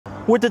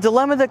With the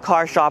dilemma that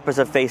car shoppers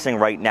are facing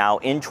right now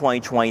in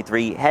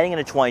 2023, heading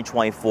into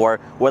 2024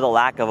 with a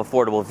lack of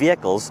affordable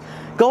vehicles,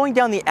 going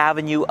down the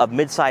avenue of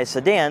mid-sized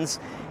sedans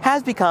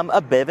has become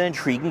a bit of an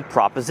intriguing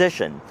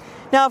proposition.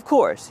 Now, of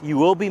course, you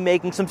will be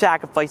making some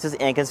sacrifices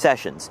and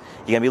concessions.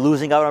 You're going to be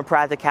losing out on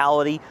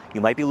practicality.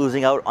 You might be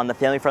losing out on the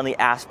family-friendly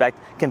aspect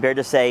compared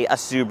to, say, a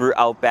Subaru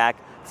Outback,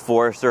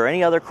 Forester, or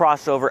any other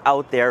crossover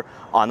out there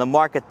on the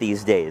market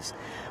these days.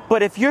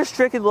 But if you're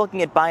strictly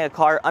looking at buying a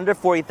car under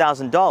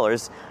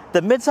 $40,000,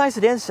 the midsize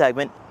sedan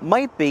segment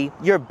might be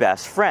your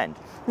best friend.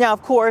 Now,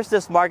 of course,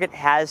 this market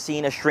has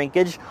seen a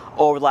shrinkage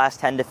over the last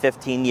 10 to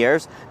 15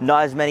 years.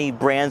 Not as many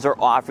brands are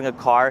offering a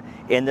car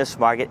in this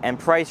market and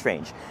price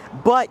range.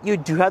 But you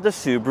do have the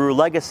Subaru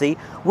Legacy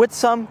with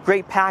some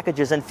great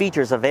packages and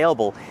features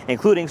available,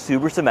 including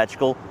Subaru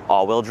symmetrical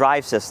all-wheel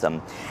drive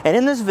system. And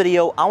in this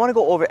video, I want to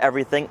go over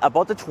everything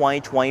about the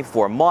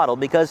 2024 model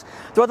because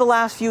throughout the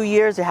last few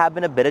years, there have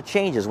been a bit of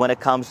changes when it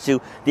comes to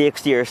the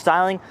exterior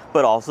styling,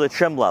 but also the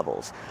trim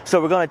levels.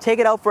 So we're going to take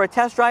it out for a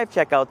test drive,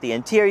 check out the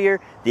interior,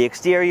 the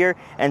exterior,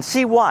 and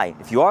see why,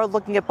 if you are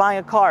looking at buying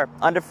a car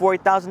under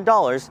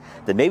 $40,000,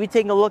 then maybe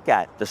taking a look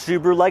at the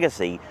Subaru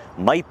Legacy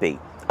might be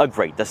a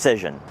great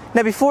decision.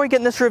 Now, before we get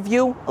in this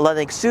review, I'd like to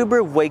thank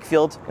Subaru of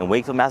Wakefield in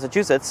Wakefield,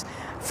 Massachusetts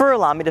for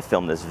allowing me to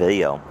film this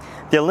video.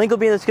 The link will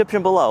be in the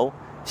description below,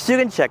 so you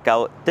can check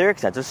out their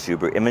extensive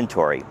Subaru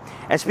inventory.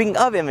 And speaking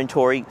of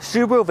inventory,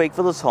 Subaru of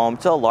Wakefield is home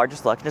to the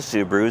largest selection of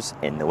Subarus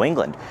in New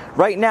England.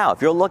 Right now,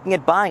 if you're looking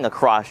at buying a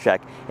Crosstrek,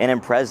 an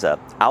Impreza,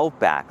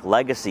 Outback,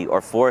 Legacy,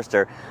 or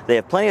Forester, they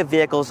have plenty of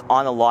vehicles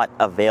on the lot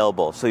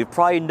available. So you've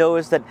probably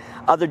noticed that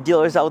other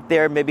dealers out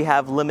there maybe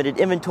have limited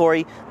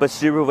inventory, but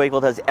Subaru of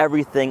Wakefield has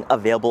everything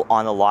available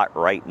on the lot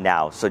right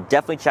now. So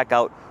definitely check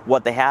out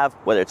what they have,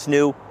 whether it's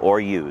new or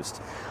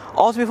used.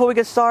 Also, before we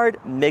get started,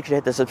 make sure to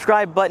hit the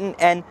subscribe button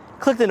and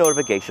click the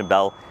notification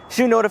bell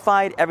so you're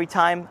notified every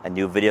time a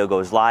new video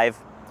goes live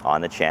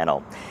on the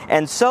channel.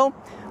 And so,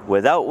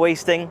 without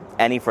wasting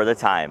any further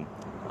time,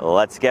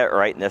 let's get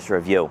right in this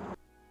review.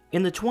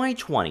 In the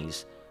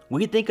 2020s,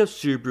 we think of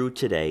Subaru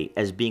today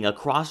as being a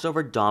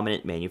crossover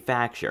dominant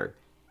manufacturer,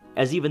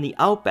 as even the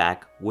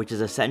Outback, which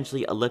is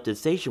essentially a lifted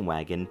station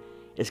wagon,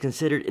 is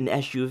considered an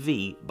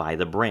SUV by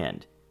the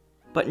brand.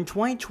 But in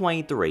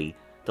 2023,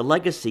 the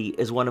Legacy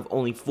is one of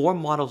only 4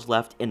 models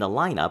left in the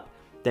lineup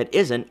that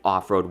isn't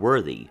off-road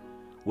worthy,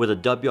 with the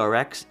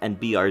WRX and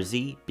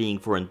BRZ being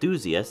for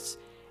enthusiasts,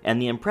 and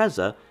the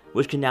Impreza,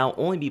 which can now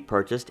only be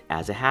purchased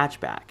as a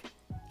hatchback,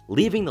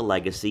 leaving the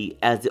Legacy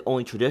as the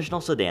only traditional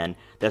sedan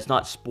that's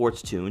not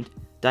sports-tuned,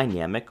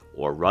 dynamic,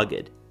 or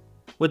rugged.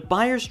 With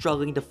buyers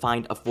struggling to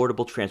find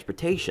affordable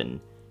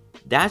transportation,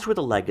 that's where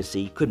the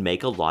Legacy could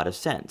make a lot of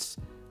sense,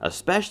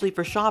 especially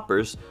for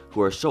shoppers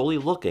who are solely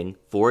looking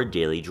for a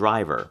daily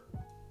driver.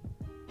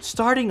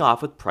 Starting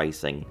off with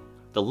pricing,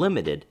 the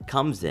Limited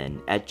comes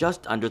in at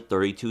just under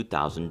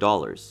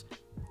 $32,000,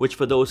 which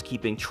for those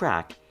keeping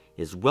track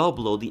is well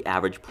below the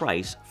average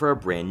price for a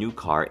brand new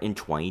car in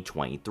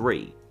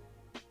 2023.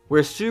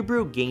 Where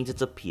Subaru gains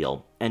its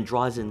appeal and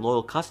draws in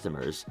loyal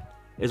customers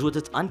is with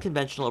its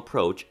unconventional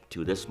approach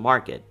to this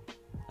market,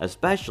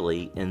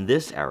 especially in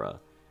this era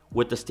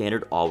with the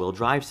standard all-wheel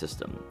drive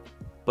system,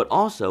 but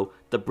also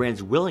the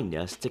brand's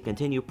willingness to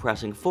continue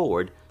pressing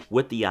forward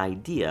with the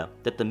idea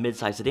that the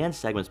midsize sedan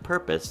segment's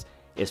purpose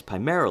is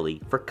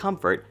primarily for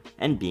comfort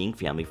and being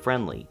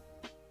family-friendly.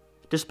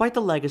 Despite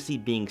the Legacy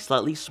being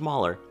slightly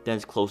smaller than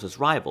its closest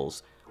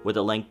rivals, with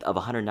a length of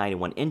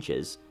 191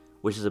 inches,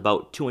 which is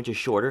about 2 inches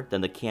shorter than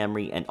the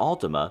Camry and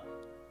Altima,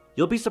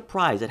 you'll be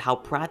surprised at how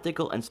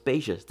practical and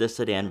spacious this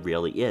sedan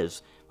really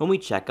is when we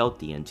check out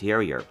the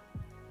interior.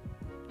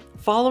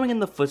 Following in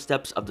the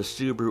footsteps of the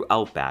Subaru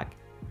Outback,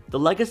 the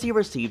Legacy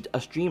received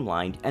a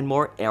streamlined and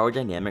more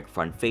aerodynamic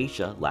front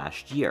fascia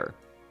last year,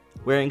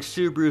 wearing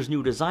Subaru's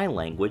new design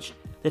language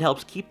that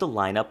helps keep the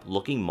lineup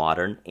looking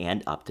modern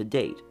and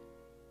up-to-date.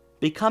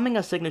 Becoming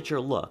a signature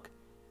look,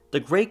 the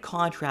gray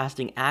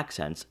contrasting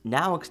accents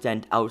now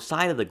extend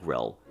outside of the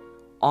grille,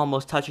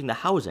 almost touching the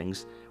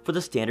housings for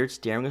the standard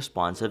steering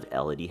responsive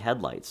LED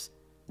headlights.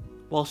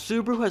 While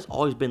Subaru has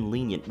always been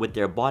lenient with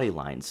their body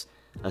lines,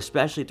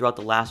 especially throughout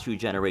the last few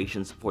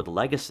generations for the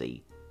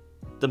Legacy,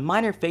 the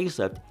minor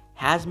facelift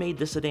has made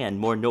the sedan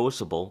more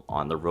noticeable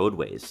on the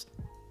roadways.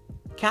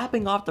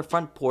 Capping off the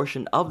front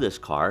portion of this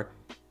car,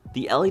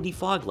 the LED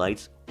fog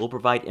lights will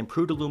provide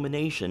improved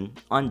illumination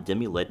on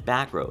dimly lit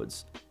back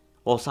roads,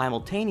 while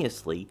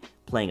simultaneously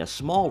playing a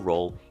small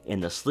role in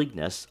the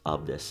sleekness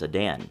of this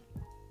sedan.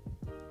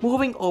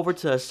 Moving over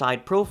to the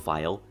side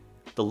profile,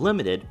 the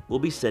Limited will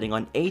be sitting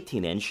on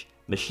 18-inch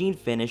machine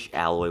finish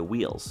alloy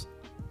wheels.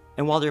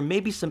 And while there may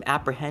be some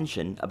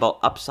apprehension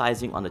about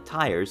upsizing on the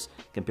tires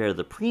compared to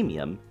the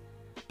Premium,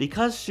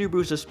 because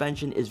Subaru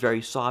suspension is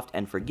very soft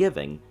and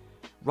forgiving,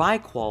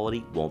 ride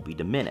quality won't be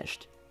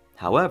diminished.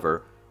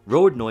 However,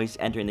 road noise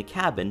entering the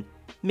cabin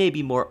may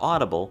be more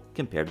audible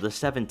compared to the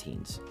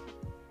 17s.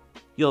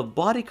 You'll have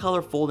body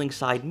color folding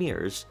side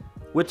mirrors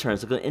with turn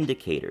signal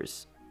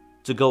indicators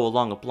to go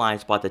along with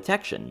blind spot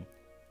detection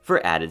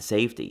for added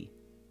safety.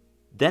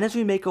 Then as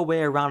we make our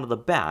way around to the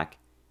back,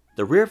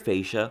 the rear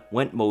fascia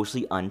went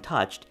mostly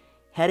untouched,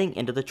 heading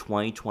into the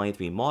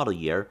 2023 model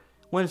year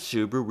when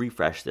Subaru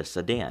refreshed this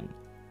sedan.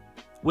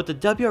 With the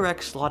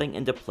WRX slotting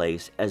into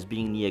place as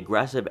being the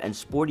aggressive and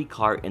sporty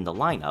car in the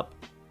lineup,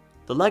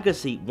 the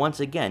Legacy once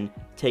again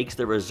takes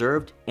the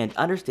reserved and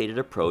understated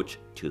approach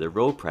to the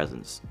road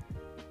presence,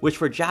 which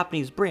for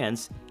Japanese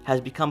brands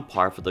has become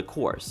par for the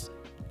course,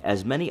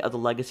 as many of the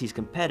Legacy's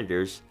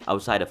competitors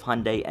outside of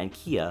Hyundai and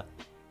Kia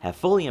have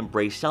fully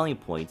embraced selling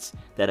points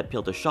that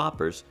appeal to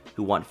shoppers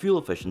who want fuel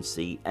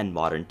efficiency and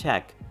modern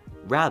tech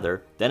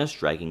rather than a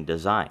striking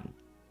design.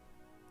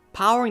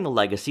 Powering the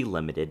Legacy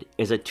Limited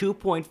is a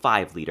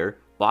 2.5-liter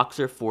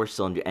Boxer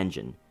 4-cylinder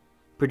engine,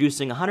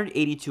 producing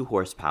 182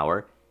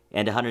 horsepower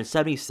and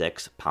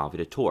 176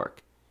 pound-feet of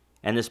torque,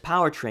 and this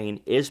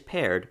powertrain is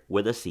paired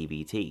with a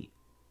CVT.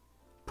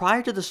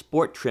 Prior to the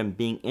sport trim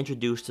being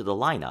introduced to the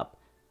lineup,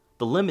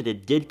 the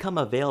Limited did come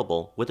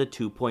available with a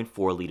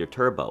 2.4-liter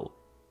turbo,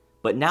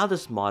 but now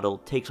this model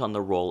takes on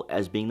the role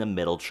as being the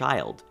middle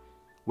child,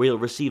 where you'll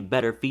receive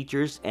better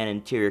features and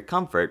interior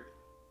comfort,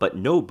 but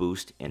no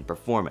boost in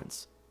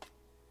performance.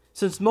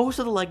 Since most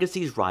of the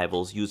Legacy's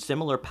rivals use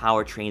similar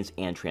powertrains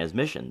and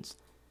transmissions,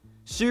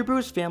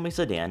 Subaru's family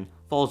sedan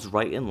falls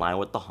right in line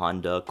with the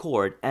Honda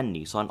Accord and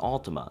Nissan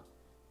Altima.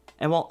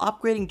 And while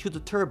upgrading to the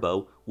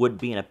turbo would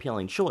be an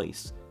appealing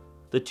choice,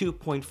 the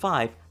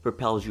 2.5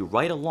 propels you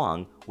right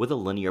along with a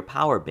linear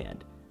power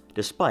band,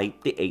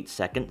 despite the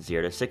 8-second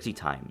 0-60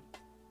 time.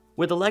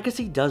 Where the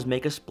Legacy does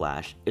make a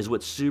splash is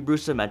with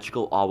Subaru's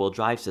symmetrical all-wheel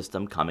drive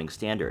system coming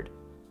standard,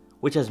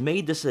 which has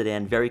made the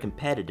sedan very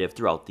competitive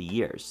throughout the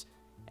years,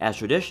 as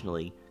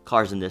traditionally,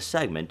 cars in this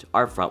segment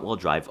are front-wheel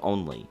drive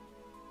only.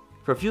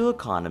 For fuel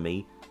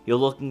economy, you're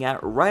looking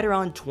at right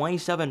around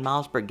 27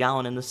 miles per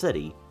gallon in the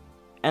city,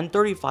 and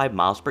 35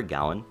 miles per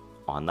gallon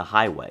on the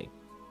highway.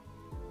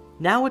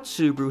 Now with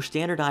Subaru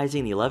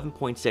standardizing the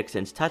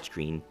 11.6-inch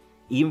touchscreen,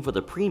 even for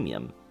the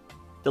premium,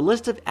 the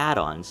list of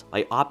add-ons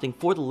by opting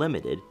for the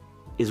Limited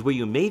is where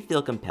you may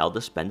feel compelled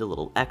to spend a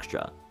little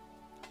extra.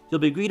 You'll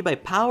be greeted by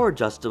power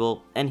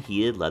adjustable and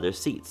heated leather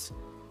seats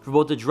for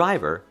both the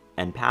driver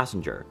and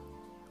passenger,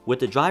 with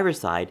the driver's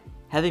side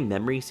having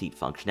memory seat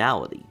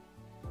functionality.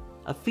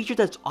 A feature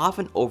that's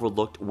often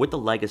overlooked with the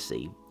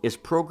Legacy is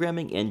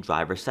programming in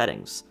driver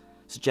settings,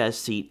 such as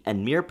seat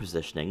and mirror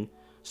positioning,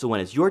 so when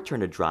it's your turn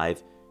to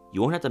drive,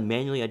 you won't have to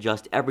manually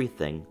adjust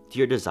everything to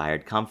your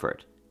desired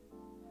comfort.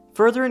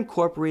 Further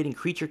incorporating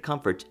creature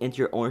comforts into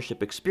your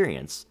ownership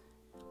experience,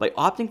 by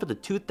opting for the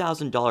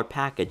 $2,000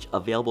 package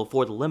available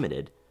for the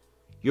Limited,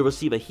 you'll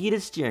receive a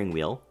heated steering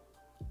wheel,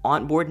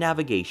 onboard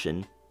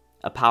navigation,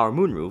 a power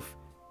moonroof,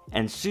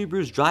 and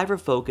Subaru's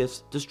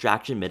driver-focused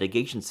distraction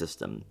mitigation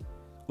system,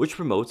 which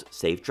promotes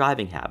safe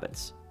driving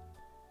habits.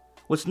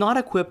 What's not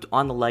equipped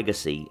on the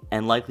Legacy,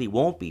 and likely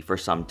won't be for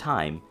some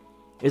time,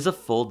 is a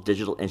full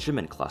digital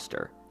instrument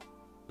cluster,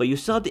 but you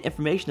still have the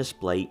information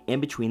display in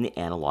between the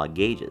analog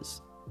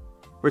gauges.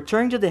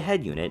 Returning to the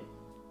head unit,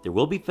 there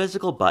will be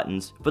physical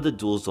buttons for the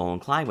dual-zone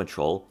climate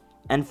control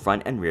and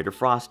front and rear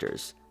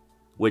defrosters,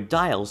 with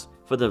dials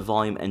for the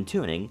volume and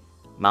tuning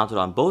mounted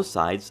on both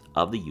sides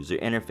of the user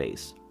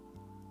interface.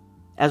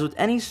 As with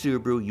any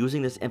Subaru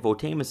using this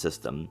infotainment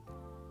system,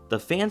 the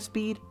fan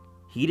speed,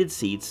 heated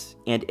seats,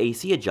 and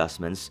AC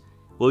adjustments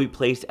will be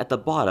placed at the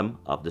bottom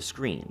of the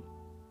screen.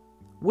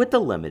 With the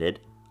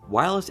Limited,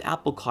 wireless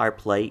Apple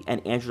CarPlay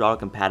and Android Auto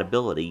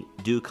compatibility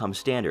do come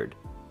standard,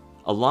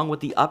 along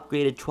with the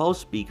upgraded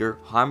 12-speaker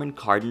Harman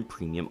Kardon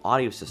premium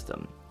audio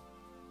system.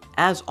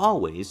 As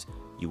always,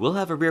 you will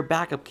have a rear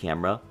backup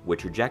camera with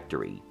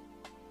trajectory,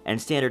 and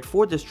standard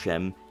for this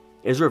trim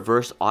is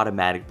reverse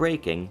automatic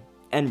braking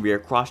and rear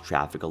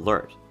cross-traffic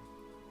alert.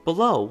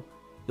 Below,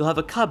 you'll have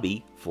a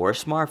cubby for a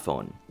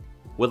smartphone,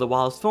 with a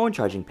wireless phone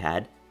charging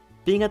pad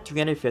being a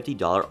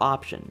 $350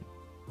 option,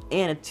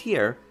 and a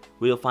tier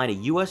where you'll find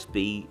a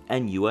USB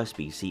and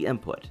USB-C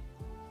input.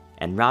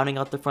 And rounding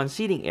out the front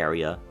seating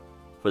area,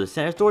 for the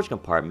center storage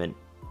compartment,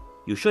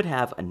 you should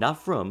have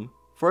enough room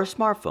for a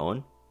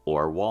smartphone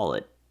or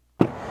wallet.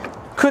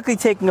 Quickly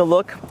taking a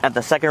look at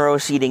the second row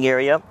seating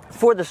area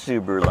for the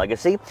Subaru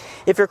Legacy.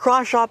 If you're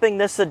cross-shopping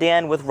this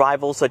sedan with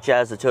rivals such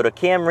as the Toyota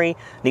Camry,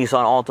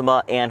 Nissan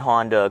Altima, and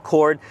Honda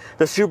Accord,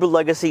 the Subaru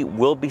Legacy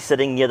will be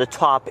sitting near the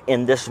top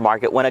in this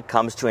market when it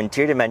comes to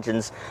interior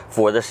dimensions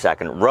for the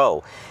second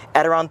row.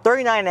 At around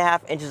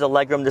 39.5 inches of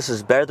legroom, this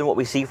is better than what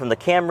we see from the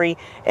Camry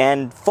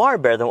and far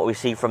better than what we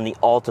see from the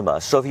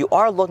Altima. So if you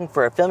are looking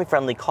for a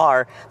family-friendly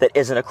car that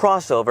isn't a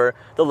crossover,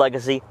 the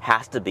Legacy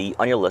has to be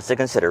on your list of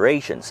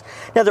considerations.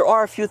 Now, there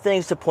are a few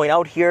things to point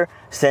out here.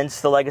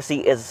 Since the Legacy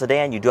is a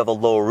sedan, you do have a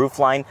lower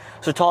roofline,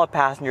 so taller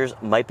passengers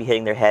might be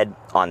hitting their head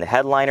on the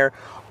headliner.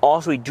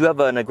 Also, we do have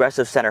an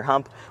aggressive center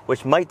hump,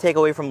 which might take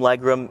away from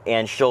legroom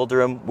and shoulder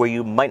room, where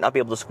you might not be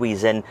able to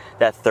squeeze in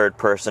that third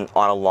person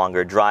on a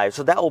longer drive.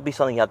 So that will be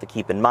something you have to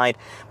keep in mind.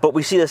 But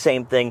we see the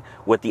same thing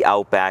with the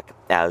Outback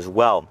as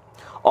well.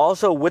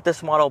 Also, with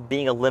this model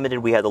being a Limited,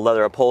 we have the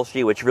leather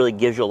upholstery, which really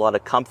gives you a lot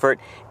of comfort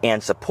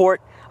and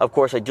support. Of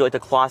course, I do like the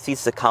cloth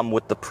seats that come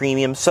with the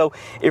premium, so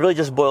it really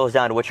just boils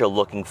down to what you're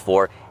looking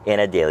for in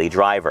a daily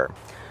driver.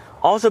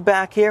 Also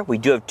back here, we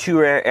do have 2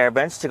 rear air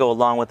vents to go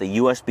along with the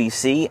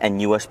USB-C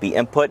and USB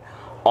input.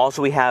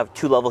 Also, we have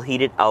 2 level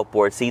heated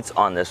outboard seats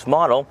on this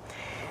model.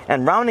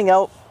 And rounding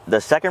out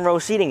the second row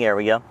seating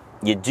area,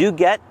 you do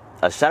get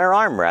a center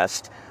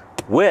armrest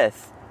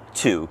with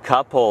 2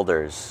 cup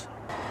holders.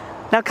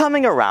 Now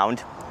coming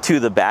around to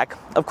the back,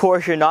 of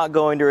course you're not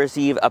going to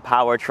receive a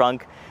power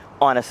trunk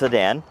on a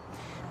sedan,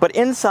 but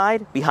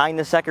inside, behind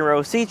the second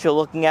row seats, you're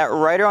looking at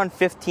right around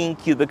 15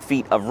 cubic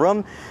feet of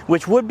room,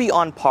 which would be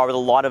on par with a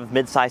lot of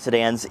mid-size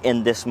sedans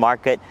in this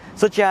market,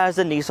 such as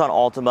the Nissan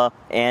Altima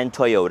and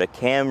Toyota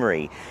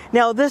Camry.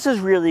 Now this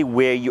is really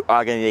where you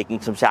are going to be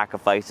making some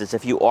sacrifices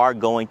if you are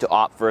going to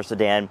opt for a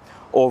sedan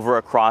over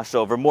a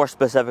crossover, more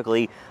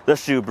specifically the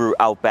Subaru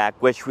Outback,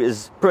 which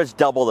is pretty much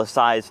double the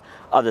size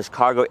of this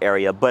cargo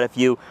area. But if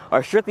you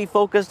are strictly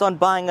focused on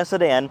buying a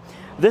sedan,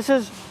 this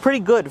is pretty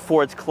good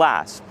for its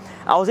class.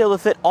 I was able to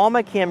fit all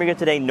my camera gear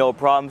today, no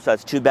problem. So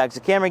that's 2 bags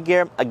of camera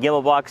gear, a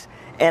gimbal box,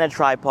 and a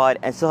tripod,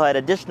 and still had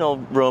additional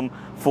room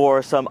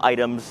for some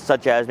items,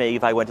 such as maybe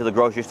if I went to the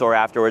grocery store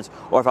afterwards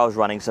or if I was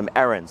running some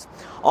errands.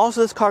 Also,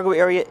 this cargo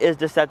area is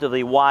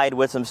deceptively wide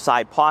with some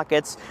side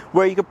pockets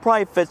where you could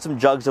probably fit some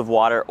jugs of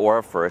water or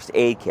a first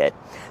aid kit.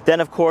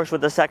 Then, of course,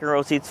 with the second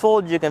row seats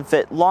folded, you can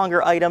fit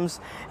longer items,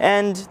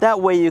 and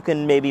that way you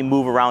can maybe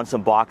move around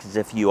some boxes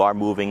if you are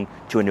moving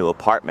to a new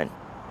apartment.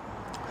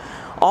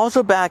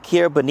 Also back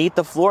here beneath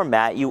the floor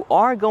mat, you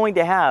are going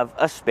to have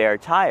a spare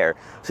tire.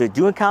 So if you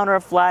do encounter a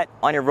flat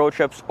on your road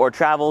trips or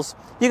travels,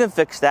 you can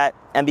fix that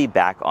and be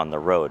back on the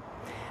road.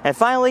 And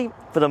finally,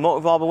 for the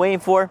moment we've all been waiting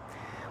for,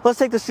 let's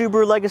take the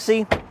Subaru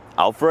Legacy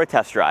out for a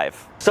test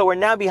drive. So we're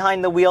now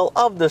behind the wheel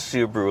of the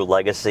Subaru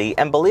Legacy,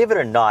 and believe it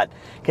or not,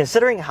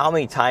 considering how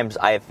many times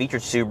I have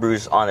featured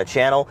Subarus on the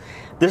channel,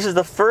 this is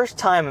the first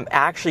time I'm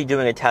actually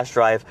doing a test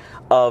drive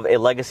of a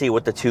Legacy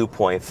with the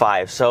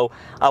 2.5. So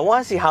I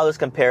want to see how this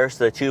compares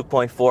to the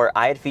 2.4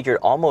 I had featured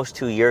almost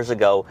 2 years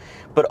ago,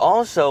 but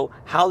also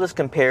how this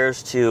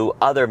compares to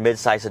other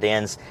mid-size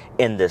sedans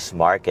in this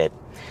market.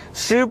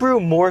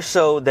 Subaru, more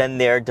so than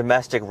their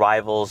domestic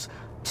rivals,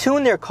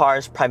 tune their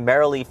cars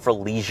primarily for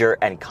leisure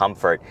and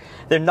comfort.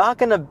 They're not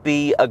going to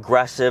be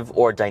aggressive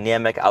or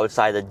dynamic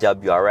outside the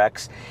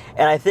WRX,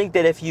 and I think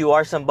that if you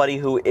are somebody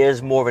who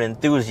is more of an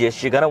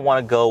enthusiast, you're going to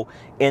want to go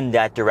in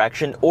that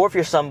direction. Or if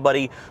you're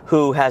somebody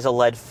who has a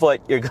lead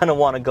foot, you're going to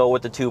want to go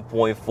with the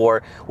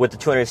 2.4 with the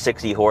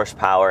 260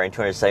 horsepower and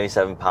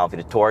 277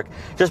 pound-feet of torque,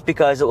 just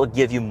because it will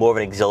give you more of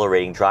an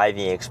exhilarating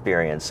driving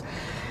experience.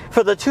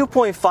 For the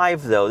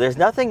 2.5 though, there's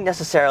nothing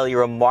necessarily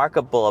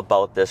remarkable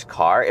about this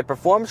car. It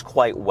performs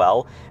quite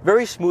well,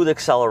 very smooth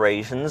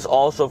accelerations.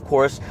 Also, of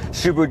course,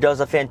 Subaru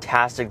does a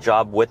fantastic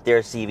job with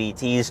their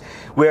CVTs,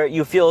 where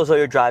you feel as though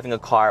you're driving a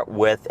car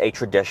with a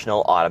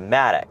traditional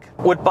automatic.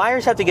 What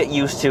buyers have to get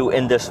used to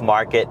in this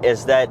market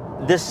is that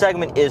this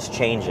segment is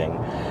changing.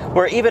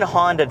 Where even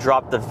Honda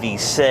dropped the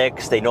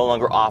V6, they no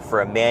longer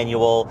offer a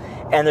manual,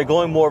 and they're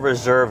going more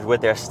reserved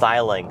with their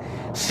styling.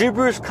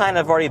 Subaru's kind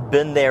of already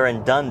been there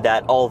and done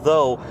that,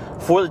 although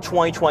for the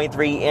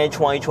 2023 and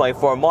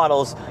 2024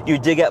 models, you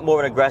did get more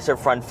of an aggressive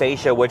front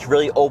fascia, which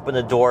really opened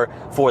the door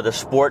for the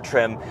sport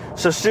trim.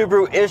 So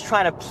Subaru is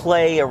trying to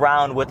play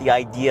around with the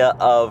idea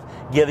of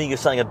giving you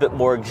something a bit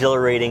more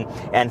exhilarating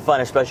and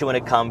fun, especially when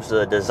it comes to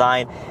the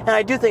design. And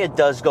I do think it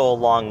does go a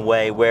long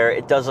way, where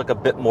it does look a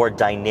bit more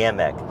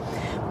dynamic.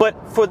 But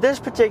for this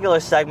particular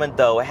segment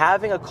though,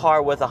 having a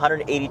car with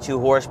 182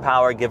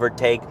 horsepower, give or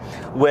take,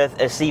 with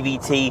a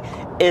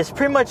CVT is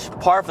pretty much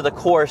par for the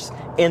course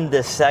in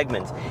this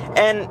segment.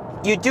 And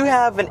you do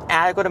have an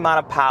adequate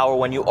amount of power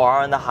when you are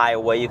on the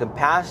highway. You can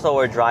pass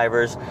slower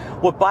drivers.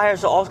 What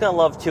buyers are also going to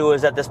love too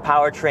is that this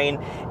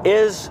powertrain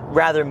is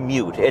rather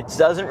mute. It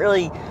doesn't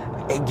really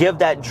give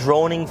that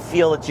droning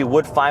feel that you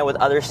would find with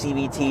other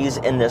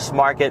CVTs in this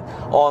market.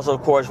 Also,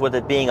 of course, with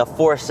it being a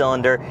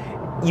 4-cylinder,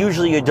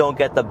 usually you don't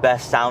get the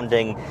best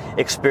sounding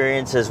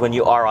experiences when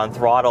you are on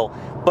throttle.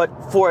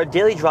 But for a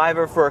daily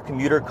driver, for a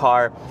commuter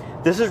car,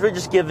 this is really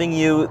just giving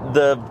you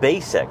the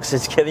basics.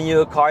 It's giving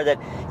you a car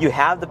that you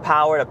have the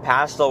power to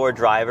pass slower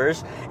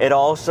drivers. It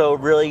also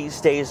really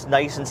stays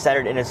nice and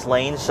centered in its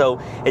lane,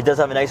 so it does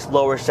have a nice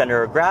lower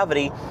center of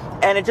gravity.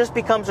 And it just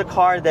becomes a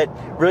car that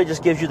really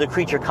just gives you the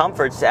creature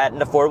comforts at an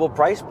affordable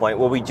price point,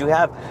 where we do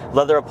have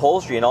leather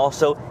upholstery and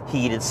also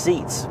heated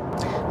seats.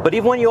 But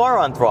even when you are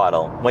on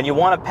throttle, when you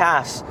want to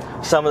pass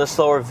some of the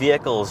slower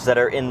vehicles that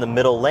are in the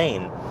middle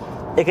lane,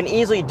 it can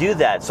easily do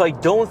that. So I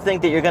don't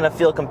think that you're going to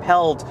feel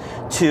compelled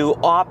to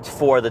opt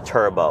for the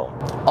turbo.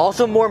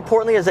 Also, more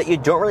importantly, is that you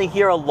don't really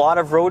hear a lot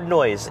of road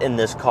noise in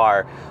this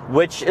car,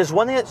 which is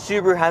one thing that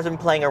Subaru has been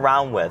playing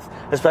around with,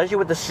 especially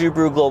with the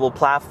Subaru Global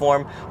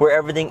Platform, where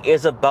everything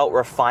is about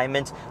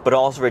refinement, but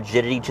also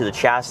rigidity to the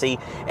chassis.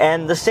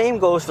 And the same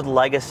goes for the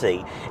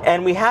Legacy.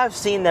 And we have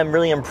seen them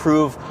really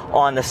improve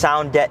on the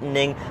sound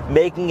deadening,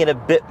 making it a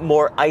bit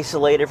more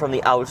isolated from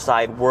the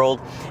outside world.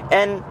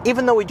 And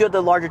even though we do have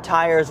the larger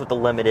tires with the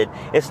Limited,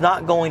 it's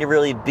not going to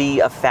really be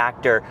a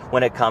factor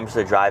when it comes to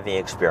the driving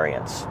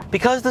experience.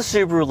 Because the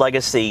Subaru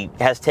Legacy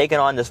has taken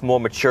on this more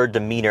mature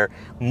demeanor,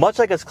 much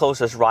like its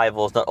closest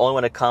rivals, not only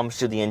when it comes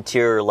to the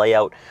interior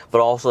layout,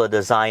 but also the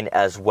design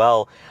as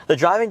well, the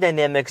driving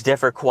dynamics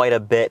differ quite a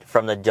bit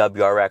from the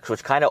WRX,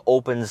 which kind of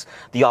opens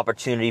the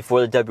opportunity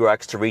for the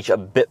WRX to reach a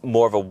bit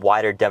more of a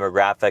wider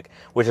demographic,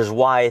 which is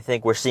why I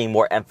think we're seeing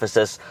more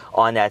emphasis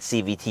on that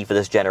CVT for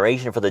this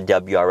generation for the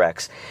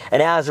WRX.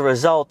 And as a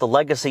result, the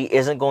Legacy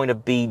isn't going to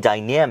be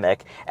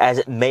dynamic as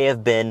it may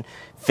have been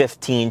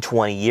 15,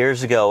 20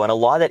 years ago. And a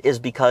lot of that is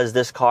because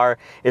this car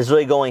is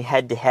really going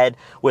head to head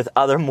with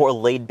other more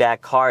laid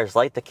back cars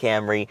like the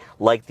Camry,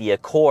 like the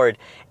Accord.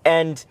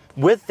 And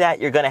with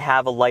that, you're going to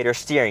have a lighter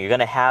steering. You're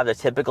going to have the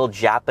typical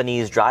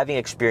Japanese driving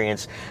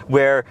experience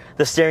where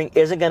the steering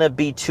isn't going to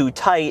be too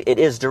tight. It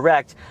is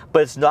direct,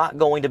 but it's not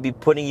going to be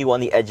putting you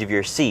on the edge of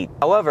your seat.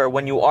 However,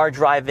 when you are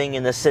driving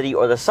in the city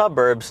or the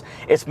suburbs,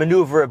 its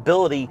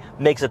maneuverability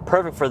makes it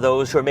perfect for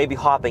those who are maybe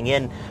hopping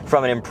in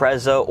from an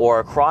Impreza or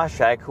a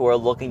Crosstrek who are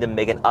looking to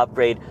make an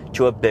upgrade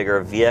to a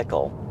bigger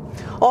vehicle.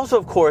 Also,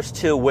 of course,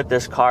 too, with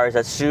this car is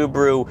that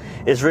Subaru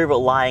is really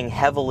relying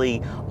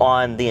heavily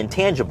on the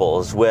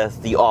intangibles with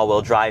the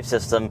all-wheel drive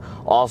system,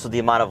 also the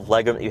amount of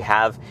legroom that you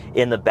have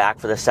in the back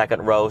for the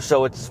second row,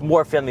 so it's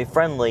more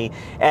family-friendly,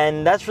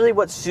 and that's really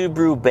what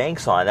Subaru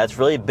banks on. That's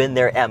really been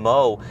their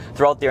MO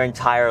throughout their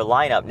entire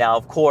lineup. Now,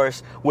 of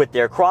course, with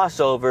their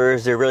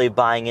crossovers, they're really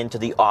buying into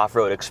the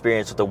off-road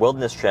experience with the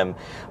Wilderness trim,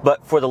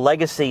 but for the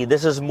Legacy,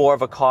 this is more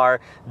of a car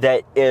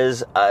that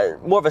is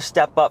more of a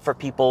step up for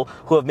people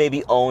who have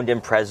maybe owned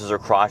Imprezas or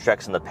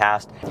Crosstreks in the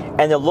past,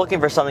 and they're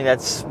looking for something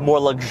that's more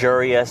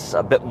luxurious,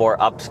 a bit more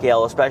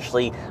upscale,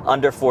 especially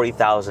under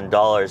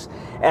 $40,000.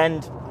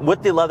 And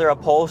with the leather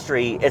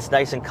upholstery, it's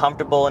nice and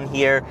comfortable in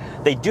here.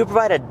 They do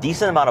provide a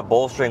decent amount of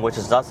bolstering, which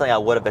is not something I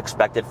would have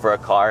expected for a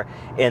car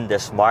in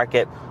this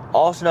market.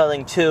 Also, another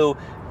thing too,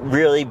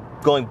 really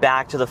going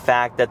back to the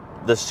fact that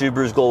the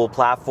Subaru's global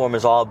platform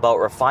is all about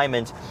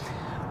refinement.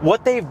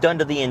 What they've done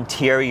to the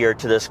interior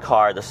to this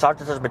car, the soft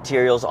touch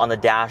materials on the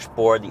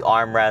dashboard, the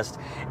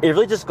armrest, it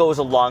really just goes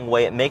a long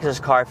way. It makes this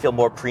car feel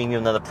more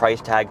premium than the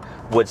price tag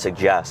would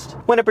suggest.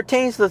 When it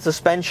pertains to the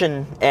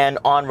suspension and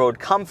on-road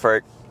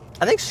comfort,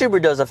 I think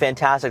Subaru does a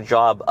fantastic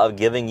job of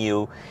giving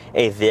you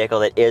a vehicle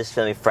that is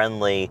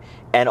family-friendly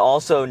and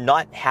also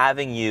not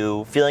having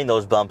you feeling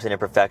those bumps and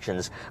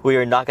imperfections where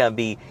you're not going to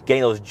be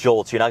getting those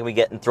jolts, you're not going to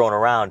be getting thrown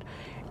around.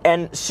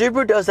 And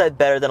Subaru does that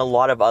better than a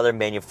lot of other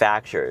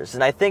manufacturers.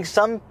 And I think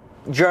some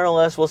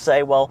journalists will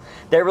say, well,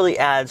 that really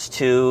adds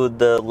to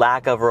the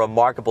lack of a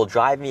remarkable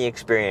driving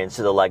experience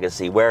to the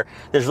Legacy, where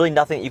there's really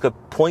nothing that you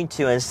could point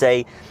to and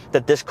say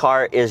that this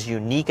car is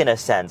unique in a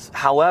sense.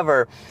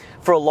 However,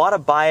 for a lot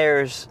of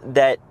buyers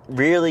that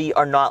really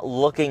are not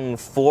looking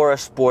for a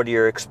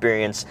sportier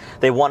experience,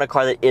 they want a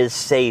car that is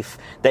safe,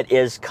 that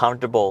is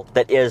comfortable,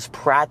 that is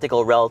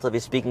practical, relatively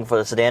speaking, for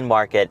the sedan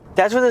market.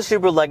 That's where the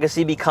Subaru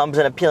Legacy becomes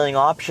an appealing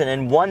option,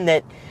 and one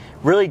that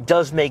really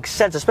does make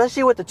sense,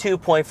 especially with the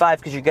 2.5,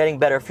 because you're getting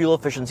better fuel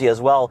efficiency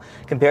as well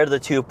compared to the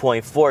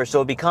 2.4.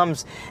 So it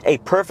becomes a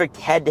perfect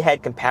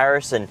head-to-head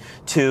comparison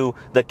to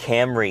the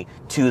Camry,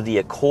 to the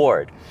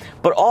Accord.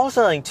 But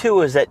also something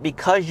too is that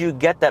because you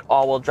get that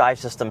all-wheel drive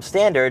system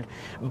standard,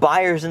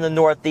 buyers in the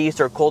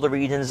Northeast or colder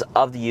regions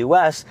of the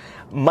US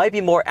might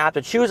be more apt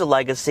to choose a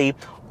Legacy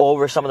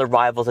over some of the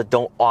rivals that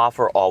don't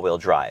offer all-wheel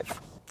drive.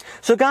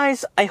 So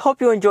guys, I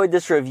hope you enjoyed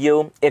this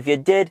review. If you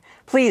did,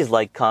 please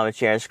like, comment,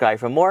 share, and subscribe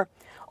for more.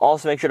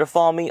 Also, make sure to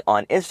follow me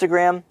on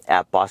Instagram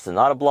at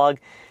BostonAutoblog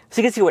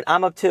so you can see what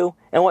I'm up to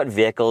and what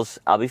vehicles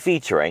I'll be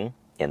featuring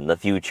in the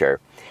future.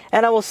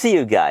 And I will see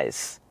you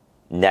guys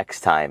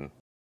next time.